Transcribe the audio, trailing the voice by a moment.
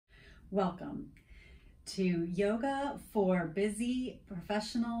Welcome to Yoga for Busy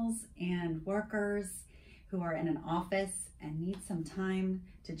Professionals and Workers who are in an office and need some time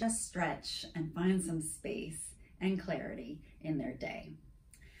to just stretch and find some space and clarity in their day.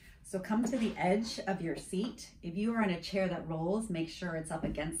 So come to the edge of your seat. If you are in a chair that rolls, make sure it's up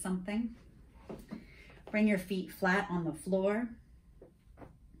against something. Bring your feet flat on the floor.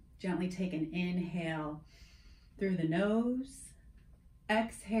 Gently take an inhale through the nose.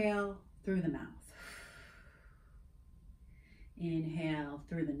 Exhale through the mouth. Inhale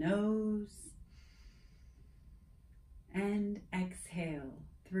through the nose and exhale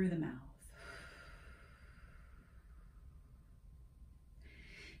through the mouth.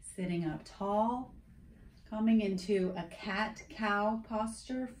 Sitting up tall, coming into a cat-cow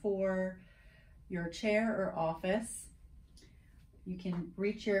posture for your chair or office. You can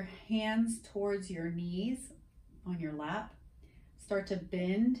reach your hands towards your knees on your lap. Start to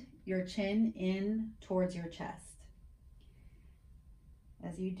bend your chin in towards your chest.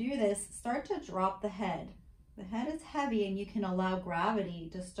 As you do this, start to drop the head. The head is heavy and you can allow gravity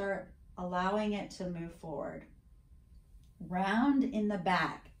to start allowing it to move forward. Round in the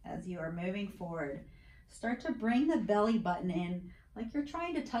back as you are moving forward. Start to bring the belly button in like you're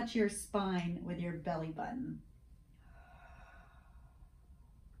trying to touch your spine with your belly button.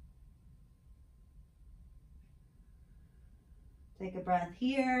 Take a breath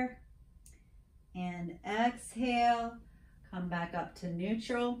here and exhale. Come back up to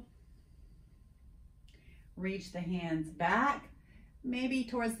neutral. Reach the hands back, maybe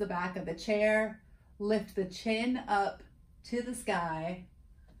towards the back of the chair. Lift the chin up to the sky.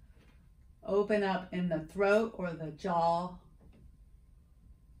 Open up in the throat or the jaw.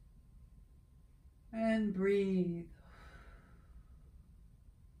 And breathe.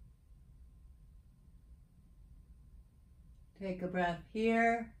 Take a breath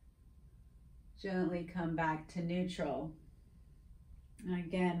here. Gently come back to neutral.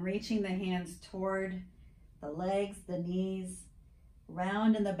 Again, reaching the hands toward the legs, the knees,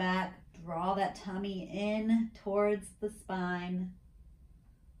 round in the back. Draw that tummy in towards the spine.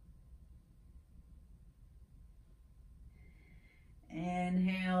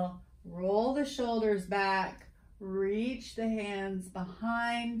 Inhale, roll the shoulders back. Reach the hands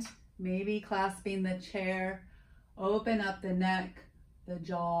behind, maybe clasping the chair. Open up the neck, the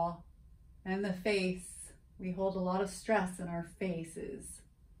jaw, and the face. We hold a lot of stress in our faces.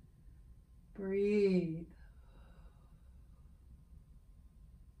 Breathe.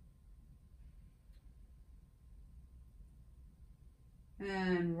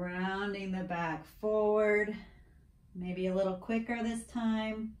 And rounding the back forward, maybe a little quicker this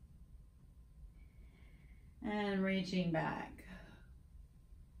time. And reaching back.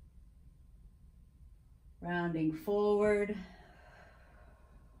 Rounding forward,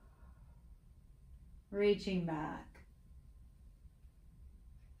 reaching back.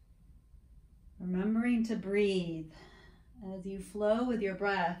 Remembering to breathe as you flow with your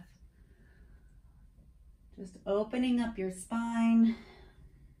breath. Just opening up your spine,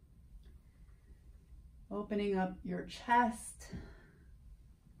 opening up your chest,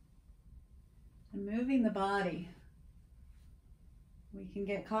 and moving the body. We can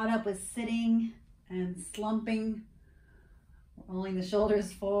get caught up with sitting and slumping, rolling the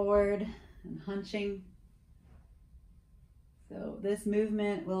shoulders forward and hunching. So this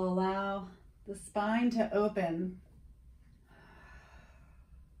movement will allow the spine to open.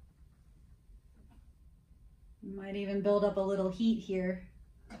 You might even build up a little heat here.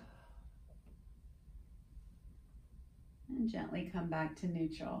 And gently come back to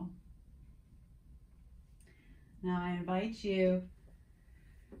neutral. Now I invite you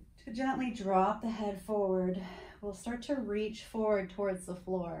to gently drop the head forward. We'll start to reach forward towards the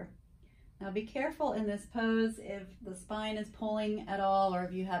floor. Now be careful in this pose if the spine is pulling at all or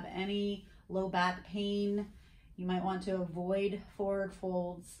if you have any low back pain. You might want to avoid forward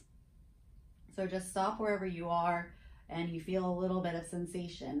folds. So just stop wherever you are and you feel a little bit of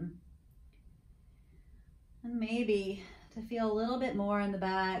sensation. And maybe to feel a little bit more in the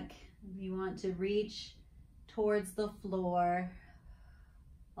back, you want to reach towards the floor.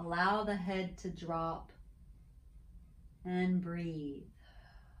 Allow the head to drop and breathe.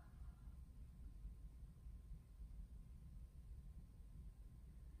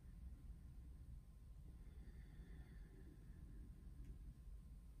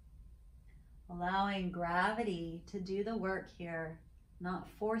 Allowing gravity to do the work here, not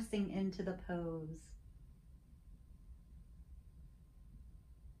forcing into the pose.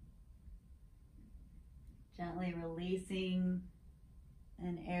 Gently releasing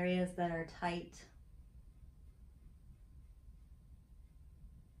in areas that are tight.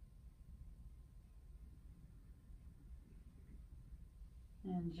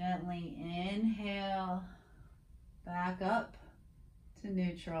 And gently inhale back up to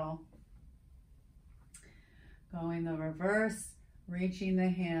neutral. Going the reverse, reaching the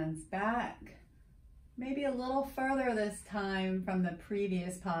hands back. Maybe a little further this time from the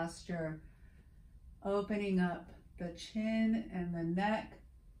previous posture. Opening up the chin and the neck,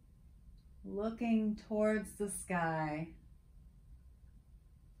 looking towards the sky.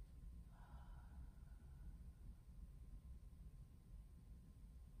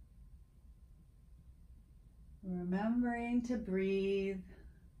 Remembering to breathe.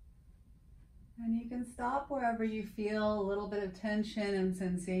 And you can stop wherever you feel a little bit of tension and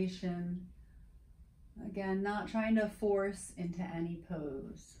sensation. Again, not trying to force into any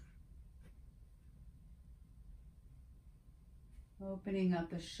pose. Opening up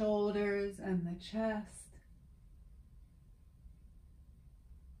the shoulders and the chest.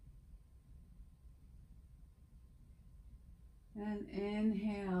 And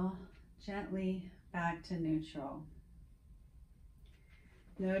inhale gently back to neutral.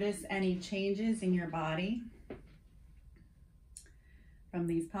 Notice any changes in your body from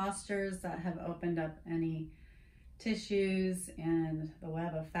these postures that have opened up any tissues and the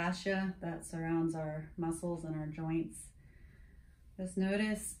web of fascia that surrounds our muscles and our joints. Just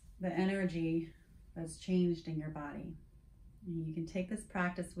notice the energy that's changed in your body. And you can take this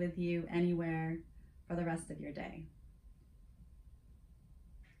practice with you anywhere for the rest of your day.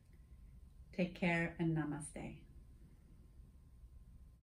 Take care and namaste.